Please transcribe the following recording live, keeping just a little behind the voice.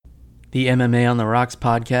The MMA on the Rocks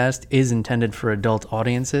podcast is intended for adult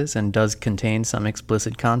audiences and does contain some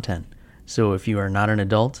explicit content. So if you are not an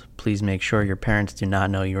adult, please make sure your parents do not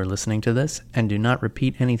know you are listening to this and do not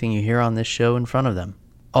repeat anything you hear on this show in front of them.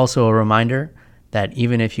 Also a reminder that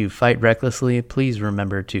even if you fight recklessly, please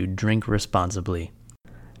remember to drink responsibly.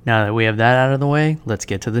 Now that we have that out of the way, let's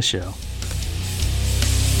get to the show.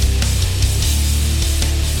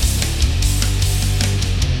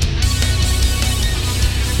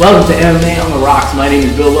 Welcome to MMA on the Rocks. My name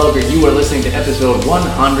is Bill Lover. You are listening to episode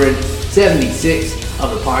 176 of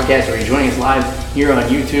the podcast, or you're joining us live here on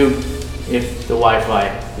YouTube if the Wi-Fi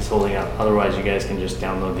is holding up. Otherwise, you guys can just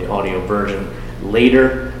download the audio version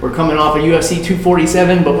later. We're coming off of UFC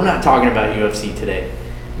 247, but we're not talking about UFC today.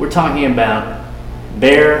 We're talking about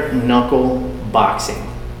bare knuckle boxing.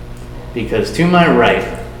 Because to my right,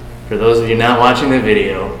 for those of you not watching the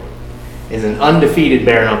video, is an undefeated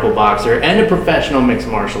bare knuckle boxer and a professional mixed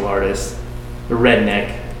martial artist, the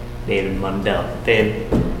redneck, David Mundell. Dave,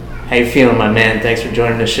 how you feeling, my man? Thanks for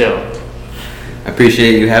joining the show. I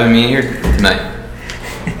appreciate you having me here tonight.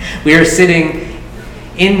 We are sitting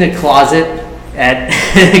in the closet at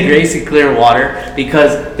Gracie Clearwater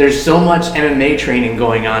because there's so much MMA training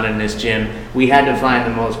going on in this gym. We had to find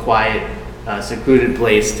the most quiet, secluded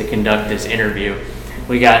place to conduct this interview.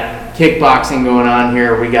 We got kickboxing going on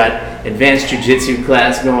here. We got advanced jiu-jitsu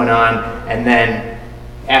class going on. And then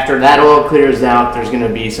after that all clears out, there's going to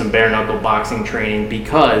be some bare knuckle boxing training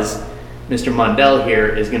because Mr. Mundell here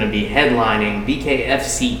is going to be headlining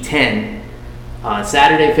BKFC 10 on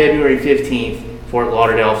Saturday, February 15th, Fort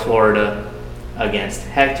Lauderdale, Florida, against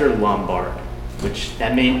Hector Lombard, which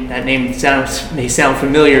that name may sound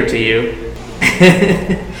familiar to you.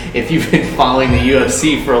 If you've been following the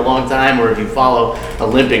UFC for a long time, or if you follow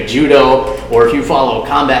Olympic judo, or if you follow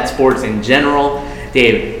combat sports in general.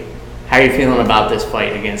 Dave, how are you feeling about this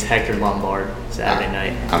fight against Hector Lombard Saturday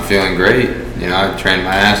night? I'm feeling great. I trained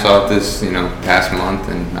my ass off this, past month,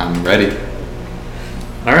 and I'm ready.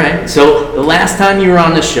 All right. So the last time you were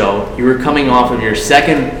on the show, you were coming off of your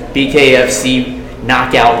second BKFC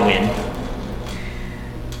knockout win,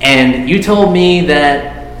 and you told me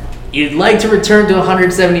that you'd like to return to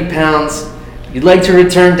 170 pounds. You'd like to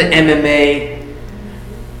return to MMA.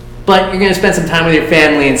 But you're going to spend some time with your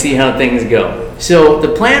family and see how things go. So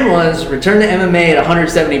the plan was return to MMA at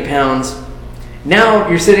 170 pounds. Now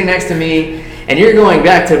you're sitting next to me and you're going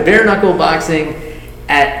back to bare knuckle boxing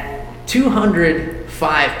at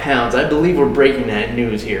 205 pounds. I believe we're breaking that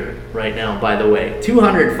news here right now, by the way.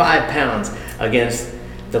 205 pounds against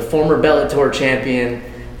the former Bellator champion,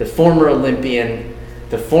 the former Olympian,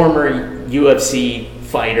 the former UFC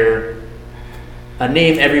fighter, a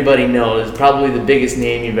name everybody knows, probably the biggest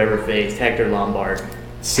name you've ever faced, Hector Lombard.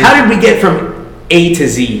 How did we get from A to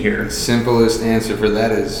Z here? Simplest answer for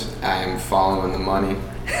that is I am following the money.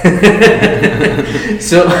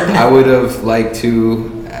 So I would have liked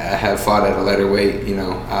to have fought at a lighter weight,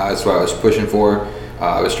 that's what I was pushing for.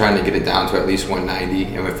 I was trying to get it down to at least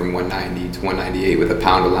 190. I went from 190 to 198 with a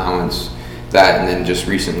pound allowance. That, and then just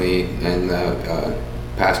recently in the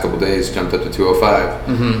past couple days jumped up to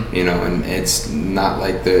 205. And it's not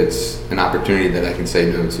like it's an opportunity that I can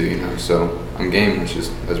say no to, so I'm game.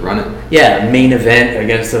 Let's run it. Yeah, main event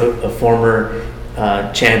against a former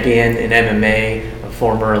champion in MMA, a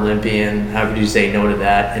former Olympian. How could you say no to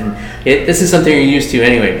that? And this is something you're used to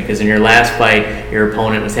anyway, because in your last fight, your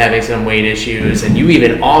opponent was having some weight issues, and you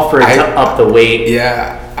even offered to up the weight.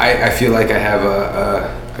 Yeah, I feel like I have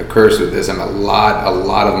a curse with this. A lot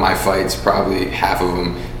of my fights, probably half of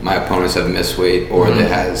them, my opponents have missed weight or that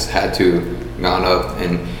has had to gone up,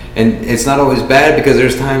 and it's not always bad because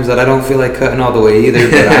there's times that I don't feel like cutting all the way either,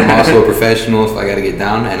 but I'm also a professional if I got to get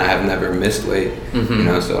down, and I have never missed weight,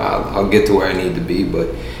 so I'll get to where I need to be, but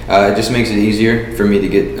it just makes it easier for me to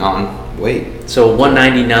get on weight. So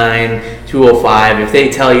 199, 205, if they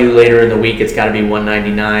tell you later in the week it's got to be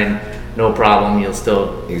 199, no problem, you'll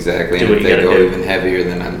still exactly. do And what if you they gotta go do. even heavier,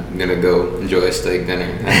 then I'm gonna go enjoy a steak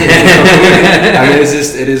dinner.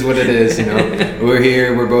 It is what it is. We're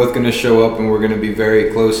here. We're both gonna show up, and we're gonna be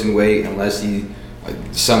very close in weight, unless you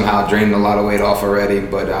somehow drained a lot of weight off already.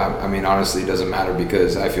 But honestly, it doesn't matter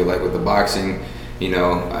because I feel like with the boxing, it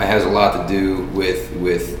has a lot to do with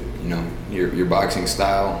your boxing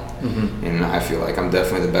style, and I feel like I'm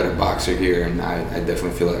definitely the better boxer here, and I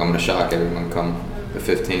definitely feel like I'm gonna shock everyone come the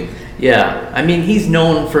 15th. Yeah, he's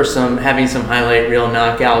known for having some highlight reel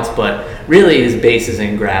knockouts, but really his base is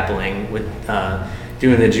in grappling with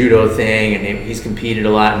doing the judo thing, and he's competed a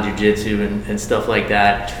lot in jiu-jitsu and stuff like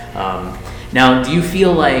that. Now, do you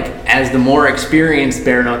feel like as the more experienced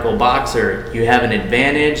bare knuckle boxer, you have an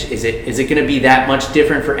advantage? Is it going to be that much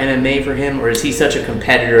different for MMA for him, or is he such a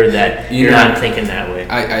competitor that you're not thinking that way?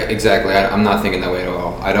 Exactly. I'm not thinking that way at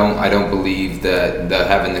all. I don't believe that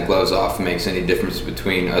having the gloves off makes any difference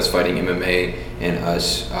between us fighting MMA and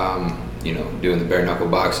us, doing the bare knuckle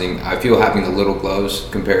boxing. I feel having the little gloves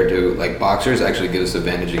compared to like boxers actually gives us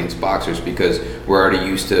advantage against boxers because we're already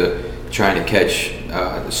used to trying to catch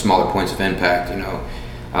smaller points of impact,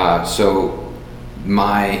 so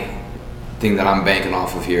my thing that I'm banking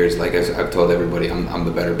off of here is, like as I've told everybody, I'm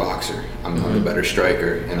the better boxer. I'm the better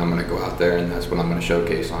striker, and I'm going to go out there, and that's what I'm going to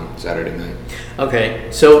showcase on Saturday night. Okay,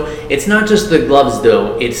 so it's not just the gloves,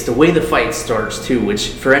 though. It's the way the fight starts, too, which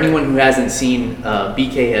for anyone who hasn't seen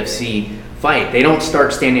BKFC fight, they don't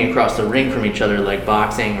start standing across the ring from each other like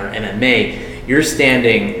boxing or MMA. You're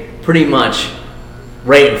standing pretty much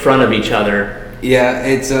right in front of each other. Yeah,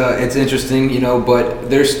 it's interesting, but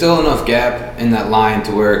there's still enough gap in that line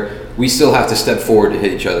to where we still have to step forward to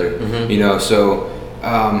hit each other, so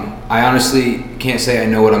I honestly can't say I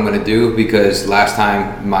know what I'm going to do because last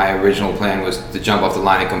time my original plan was to jump off the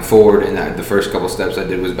line and come forward, and the first couple steps I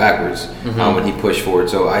did was backwards when he pushed forward.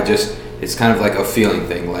 So it's kind of like a feeling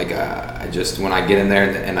thing. Like when I get in there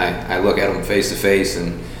and I look at him face to face,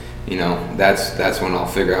 and that's when I'll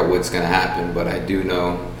figure out what's going to happen. But I do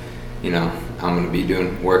know, I'm going to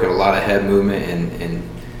be working a lot of head movement and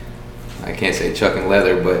I can't say chucking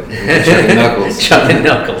leather, but chucking knuckles. Chucking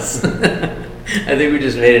knuckles. I think we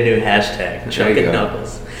just made a new hashtag, chucking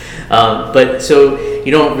knuckles. But so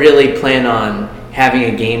you don't really plan on having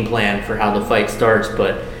a game plan for how the fight starts,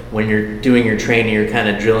 but when you're doing your training, you're kind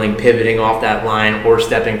of drilling, pivoting off that line, or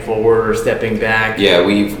stepping forward, or stepping back. Yeah,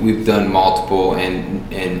 we've done multiple,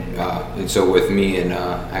 and so with me and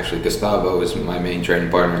actually Gustavo is my main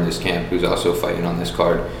training partner in this camp, who's also fighting on this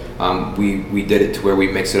card. We did it to where we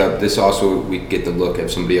mix it up. This also, we get the look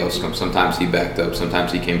if somebody else comes. Sometimes he backed up,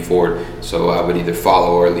 sometimes he came forward. So I would either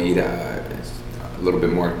follow or lead. A little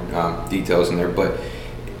bit more details in there, but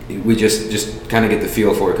we just kind of get the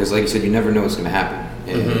feel for it because, like you said, you never know what's going to happen.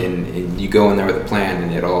 And you go in there with a plan,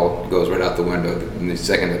 and it all goes right out the window. And the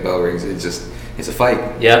second the bell rings, it's a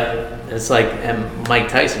fight. Yep. It's like Mike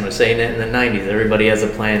Tyson was saying it in the 90s. Everybody has a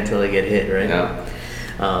plan until they get hit, right?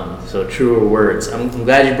 Yeah. So truer words. I'm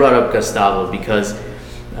glad you brought up Gustavo because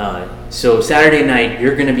so Saturday night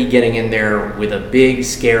you're going to be getting in there with a big,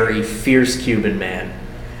 scary, fierce Cuban man.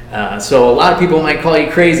 So a lot of people might call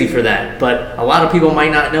you crazy for that, but a lot of people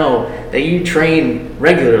might not know that you train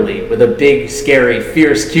regularly with a big, scary,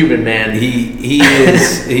 fierce Cuban man. He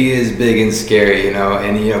is big and scary,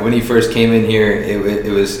 and when he first came in here,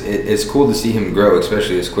 it's cool to see him grow,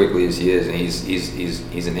 especially as quickly as he is, and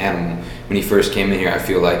he's an animal. When he first came in here, I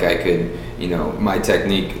feel like I could, my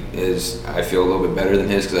technique is, I feel a little bit better than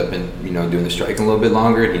his because I've been, doing the striking a little bit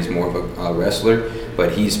longer, and he's more of a wrestler,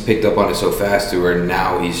 but he's picked up on it so fast to where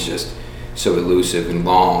now he's just so elusive and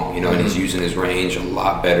long, and he's using his range a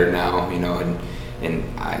lot better now,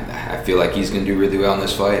 and I feel like he's going to do really well in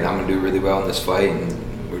this fight, and I'm going to do really well in this fight,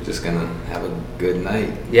 and we're just going to have a good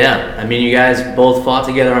night. Yeah, I mean, you guys both fought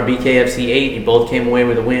together on BKFC 8, you both came away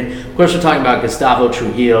with a win. Of course, we're talking about Gustavo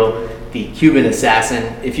Trujillo, the Cuban assassin.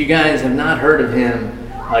 If you guys have not heard of him,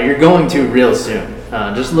 you're going to real soon.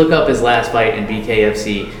 Just look up his last fight in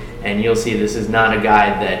BKFC, and you'll see this is not a guy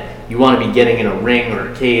that you want to be getting in a ring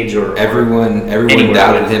or a cage or everyone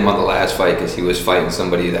doubted him on the last fight because he was fighting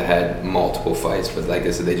somebody that had multiple fights, but like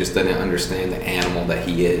I said, they just didn't understand the animal that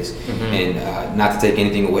he is. And not to take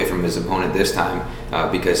anything away from his opponent this time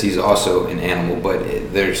because he's also an animal, but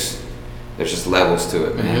there's just levels to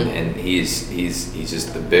it, man. And he's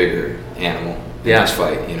just the bigger animal in this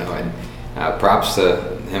fight, and props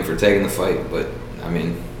to him for taking the fight, but I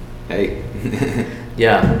mean, hey.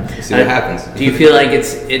 Yeah. See what happens. Do you feel like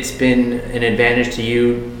it's been an advantage to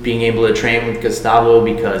you being able to train with Gustavo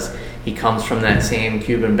because he comes from that same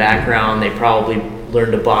Cuban background? They probably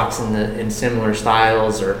learned to box in similar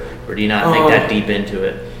styles, or do you not think that deep into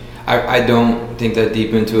it? I don't think that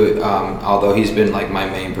deep into it, although he's been like my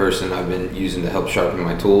main person I've been using to help sharpen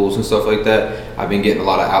my tools and stuff like that. I've been getting a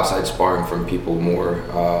lot of outside sparring from people more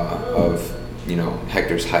of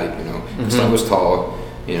Hector's height. Gustavo's tall,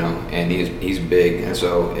 and he's big, and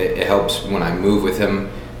so it helps when I move with him.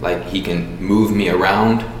 Like, he can move me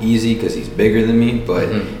around easy because he's bigger than me, but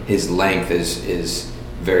his length is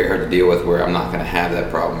very hard to deal with, where I'm not going to have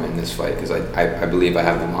that problem in this fight because I believe I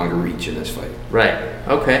have the longer reach in this fight. Right.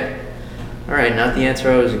 Okay. All right. Not the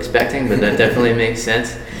answer I was expecting, but that definitely makes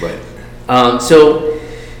sense. But so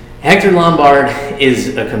Hector Lombard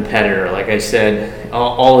is a competitor. Like I said,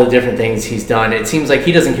 all the different things he's done. It seems like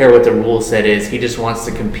he doesn't care what the rule set is. He just wants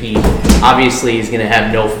to compete. Obviously, he's going to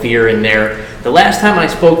have no fear in there. The last time I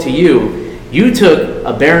spoke to you, you took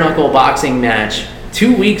a bare knuckle boxing match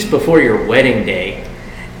 2 weeks before your wedding day.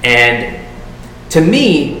 And to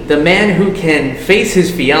me, the man who can face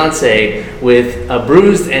his fiance with a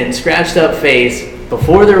bruised and scratched up face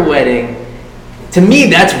before their wedding, to me,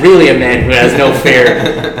 that's really a man who has no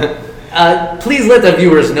fear. Please let the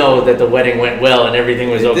viewers know that the wedding went well and everything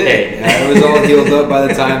was okay. Yeah, it was all healed up by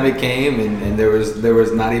the time it came, and there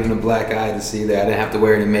was not even a black eye to see there. I didn't have to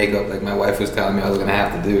wear any makeup like my wife was telling me I was going to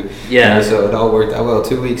have to do. Yeah. So it all worked out well.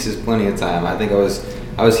 2 weeks is plenty of time. I think I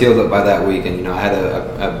was healed up by that week, and I had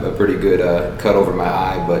a pretty good cut over my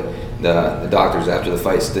eye, but the doctors after the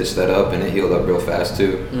fight stitched that up, and it healed up real fast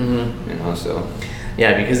too. Mm-hmm. So.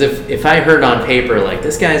 Yeah, because if I heard on paper, like,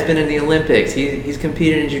 this guy's been in the Olympics, he's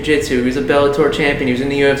competed in jiu-jitsu, he was a Bellator champion, he was in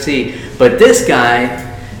the UFC, but this guy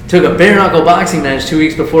took a bare-knuckle boxing match 2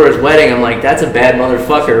 weeks before his wedding, I'm like, that's a bad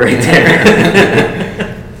motherfucker right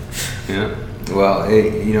there. Yeah. Well,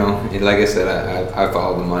 like I said, I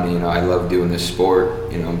follow the money, I love doing this sport,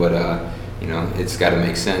 but, it's got to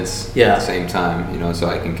make sense at the same time, so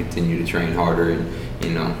I can continue to train harder and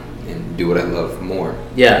do what I love more.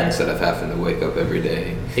 Yeah. Instead of having to wake up every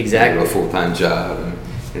day. Exactly. Do a full-time job, and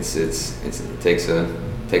it takes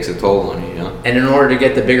a toll on you, And in order to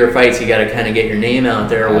get the bigger fights, you got to kind of get your name out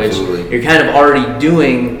there, Absolutely. Which you're kind of already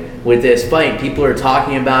doing with this fight. People are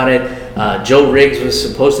talking about it. Joe Riggs was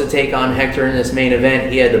supposed to take on Hector in this main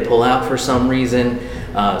event. He had to pull out for some reason.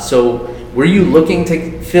 So were you looking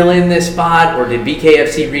to fill in this spot, or did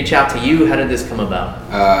BKFC reach out to you? How did this come about?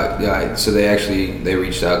 So they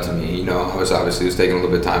reached out to me. I was taking a little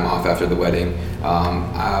bit of time off after the wedding.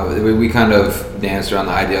 We kind of danced around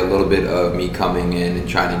the idea a little bit of me coming in and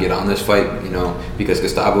trying to get on this fight, because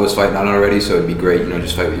Gustavo was fighting on already, so it'd be great,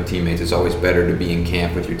 just fight with your teammates. It's always better to be in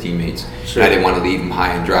camp with your teammates. Sure. And I didn't want to leave them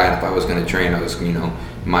high and dry, and if I was going to train, I was,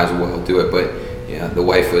 might as well do it. But the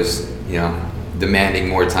wife was, demanding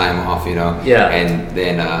more time off, Yeah. And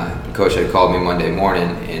then Coach had called me Monday morning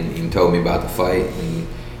and he told me about the fight, and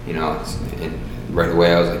and right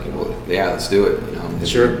away I was like, well, yeah, let's do it. It's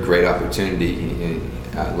Sure. a great opportunity.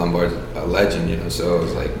 Lombard's a legend, so I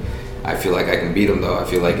was like, I feel like I can beat him though. I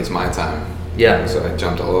feel like it's my time. Yeah. So I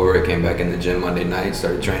jumped all over it, came back in the gym Monday night,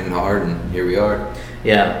 started training hard, and here we are.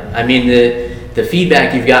 Yeah, I mean, the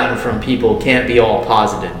feedback you've gotten from people can't be all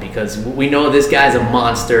positive, because we know this guy's a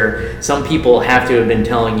monster. Some people have to have been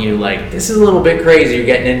telling you, like, this is a little bit crazy you're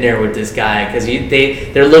getting in there with this guy, because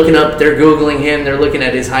they're looking up, they're Googling him, they're looking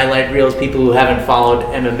at his highlight reels, people who haven't followed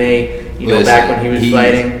MMA, back when he was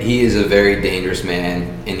fighting. He is a very dangerous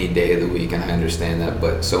man any day of the week, and I understand that,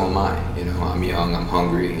 but so am I. I'm young, I'm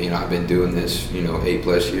hungry. I've been doing this,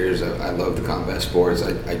 8+ years. I love the combat sports.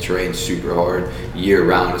 I train super hard year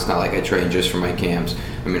round. It's not like I train just for my camps.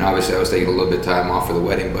 I mean, obviously I was taking a little bit of time off for the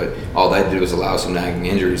wedding, but all that did was allow some nagging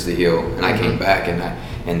injuries to heal, and I came back,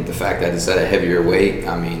 and the fact that it's at a heavier weight,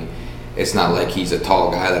 I mean, it's not like he's a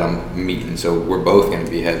tall guy that I'm meeting, so we're both going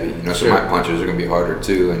to be heavy. So Sure. my punches are going to be harder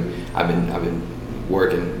too, and I've been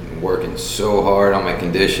working so hard on my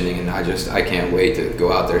conditioning, and I can't wait to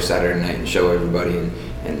go out there Saturday night and show everybody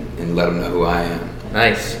and let them know who I am.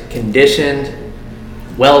 Nice. Conditioned,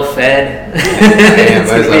 well fed. I am.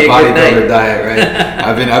 It's like bodybuilder diet, right?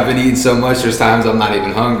 I've been eating so much. There's times I'm not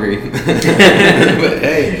even hungry. But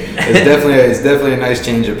hey, it's definitely a nice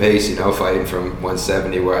change of pace. Fighting from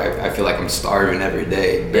 170 where I feel like I'm starving every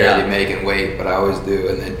day, barely making weight, but I always do.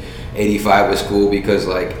 And then 85 was cool because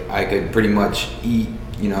like I could pretty much eat,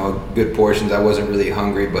 good portions. I wasn't really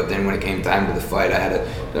hungry, but then when it came time to the fight, I had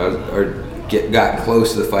to got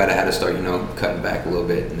close to the fight. I had to start, cutting back a little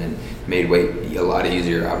bit, and then made weight a lot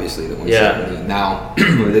easier, obviously, than 170. Yeah. Now,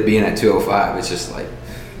 with it being at 205, it's just like,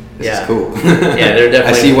 this is cool. Yeah, they're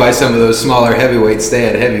definitely. I see why some of those smaller heavyweights stay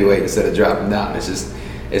at heavyweight instead of dropping down.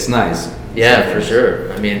 It's nice. Yeah, for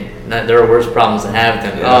sure. I mean, there are worse problems to have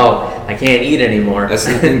than, I can't eat anymore. That's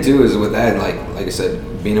the thing too, is with that, like I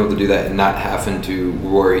said, being able to do that and not having to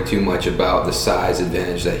worry too much about the size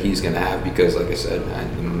advantage that he's going to have, because like I said,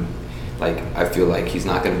 I feel like he's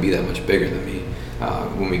not going to be that much bigger than me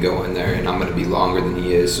when we go in there, and I'm going to be longer than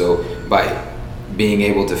he is. So by being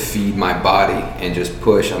able to feed my body and just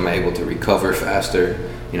push, I'm able to recover faster.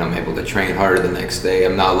 I'm able to train harder the next day.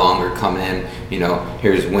 I'm no longer coming in,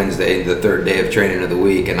 here's Wednesday, the third day of training of the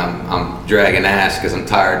week, and I'm dragging ass because I'm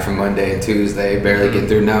tired from Monday and Tuesday, barely get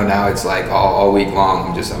through. No, now it's like all week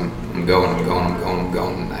long, I'm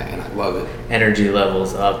going, and I love it. Energy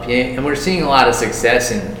levels up. Yeah, and we're seeing a lot of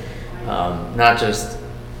success in not just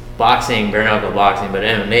boxing, bare knuckle boxing, but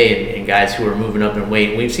MMA and guys who are moving up in weight.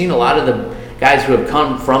 And we've seen a lot of the guys who have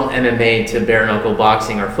come from MMA to bare knuckle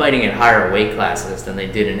boxing are fighting at higher weight classes than they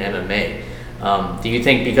did in MMA. Do you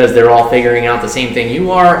think because they're all figuring out the same thing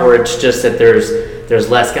you are, or it's just that there's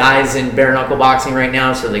less guys in bare knuckle boxing right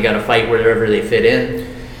now, so they got to fight wherever they fit in?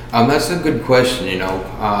 That's a good question, you know.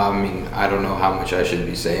 I mean, I don't know how much I should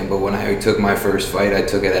be saying, but when I took my first fight, I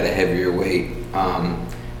took it at a heavier weight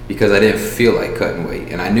because I didn't feel like cutting weight.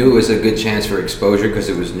 And I knew it was a good chance for exposure because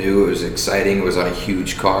it was new, it was exciting, it was on a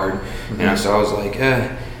huge card. Mm-hmm. And so I was like,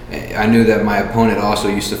 I knew that my opponent also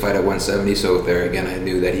used to fight at 170, so there again, I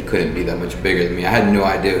knew that he couldn't be that much bigger than me. I had no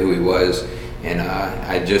idea who he was. And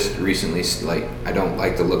I just recently, like, I don't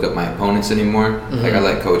like to look up my opponents anymore. Mm-hmm. Like, I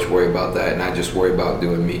let coach worry about that, and I just worry about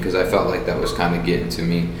doing me because I felt like that was kind of getting to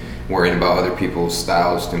me, worrying about other people's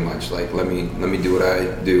styles too much. Like, let me do what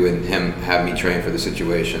I do, and him have me train for the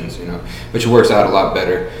situations, you know, which works out a lot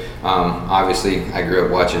better. Obviously, I grew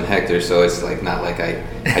up watching Hector, so it's like not like I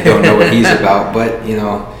don't know what he's about, but you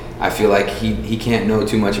know. I feel like he can't know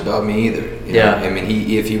too much about me either. You know? I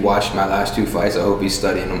mean, if he watched my last 2 fights, I hope he's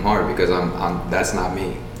studying them hard because I'm that's not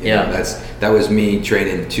me. You know, that was me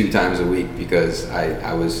training 2 times a week because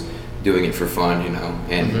I was doing it for fun, you know.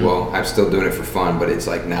 And well, I'm still doing it for fun, but it's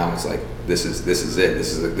like now it's like this is it.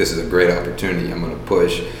 This is a great opportunity. I'm gonna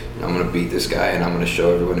push. And I'm gonna beat this guy, and I'm gonna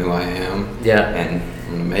show everyone who I am. Yeah. And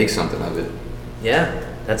I'm gonna make something of it. Yeah,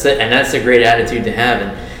 that's it, and that's a great attitude to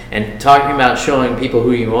have. And talking about showing people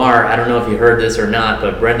who you are, I don't know if you heard this or not,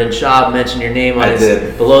 but Brendan Schaub mentioned your name on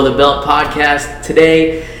his Below the Belt podcast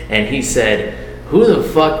today, and he said, who the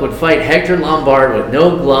fuck would fight Hector Lombard with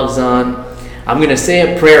no gloves on? I'm going to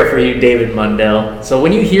say a prayer for you, David Mundell. So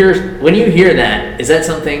when you hear that, is that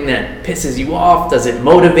something that pisses you off? Does it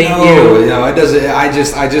motivate you? No, it doesn't.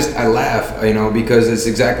 I laugh, you know, because it's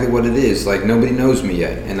exactly what it is. Like, nobody knows me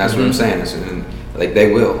yet, and that's what I'm saying. And, like,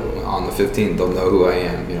 they will. On the 15th, they'll know who I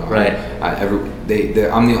am. You know, right?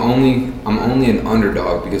 I'm only an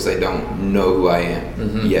underdog because they don't know who I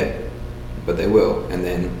am yet, but they will, and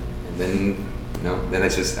then you know, then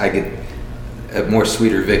it's just I get a more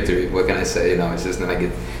sweeter victory. What can I say? You know, it's just then I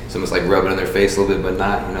get someone's like rubbing in their face a little bit, but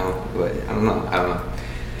not, you know. But I don't know.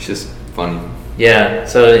 It's just funny. Yeah,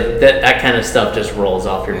 so that kind of stuff just rolls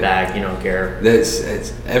off your back. You don't care.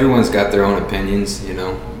 Everyone's got their own opinions, you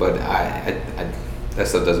know, but I that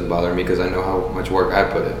stuff doesn't bother me because I know how much work I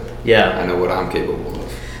put in. Yeah. I know what I'm capable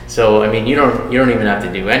of. So, I mean, you don't even have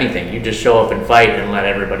to do anything. You just show up and fight and let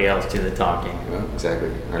everybody else do the talking. Well, exactly.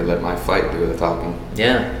 Or let my fight do the talking.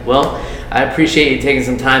 Yeah. Well, I appreciate you taking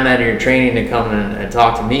some time out of your training to come and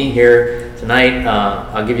talk to me here tonight.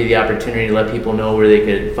 I'll give you the opportunity to let people know where they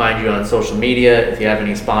could find you on social media. If you have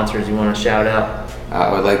any sponsors you want to shout out. I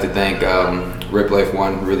would like to thank Rip Life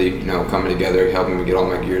One, really, you know, coming together, helping me get all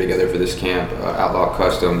my gear together for this camp. Outlaw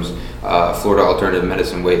Customs, Florida Alternative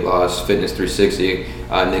Medicine Weight Loss, Fitness 360.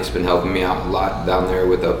 Nick's been helping me out a lot down there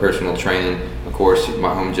with personal training. Of course,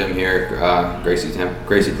 my home gym here,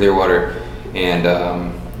 Gracie Clearwater, and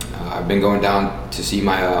I've been going down to see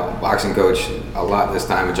my boxing coach a lot this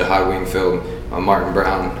time at Jihad Wingfield, Martin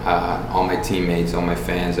Brown, all my teammates, all my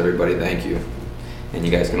fans, everybody. Thank you. And you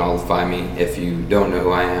guys can all find me, if you don't know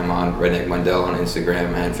who I am, on Redneck Mundell on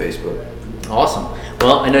Instagram and Facebook. Awesome.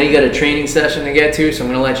 Well, I know you got a training session to get to, so I'm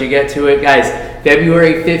going to let you get to it. Guys,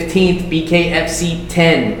 February 15th, BKFC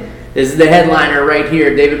 10. This is the headliner right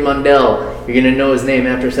here, David Mundell. You're going to know his name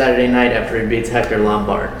after Saturday night after he beats Hector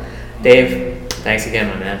Lombard. Dave, thanks again,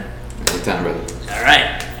 my man. Anytime, brother. All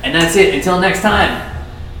right. And that's it. Until next time.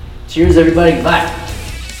 Cheers, everybody. Bye.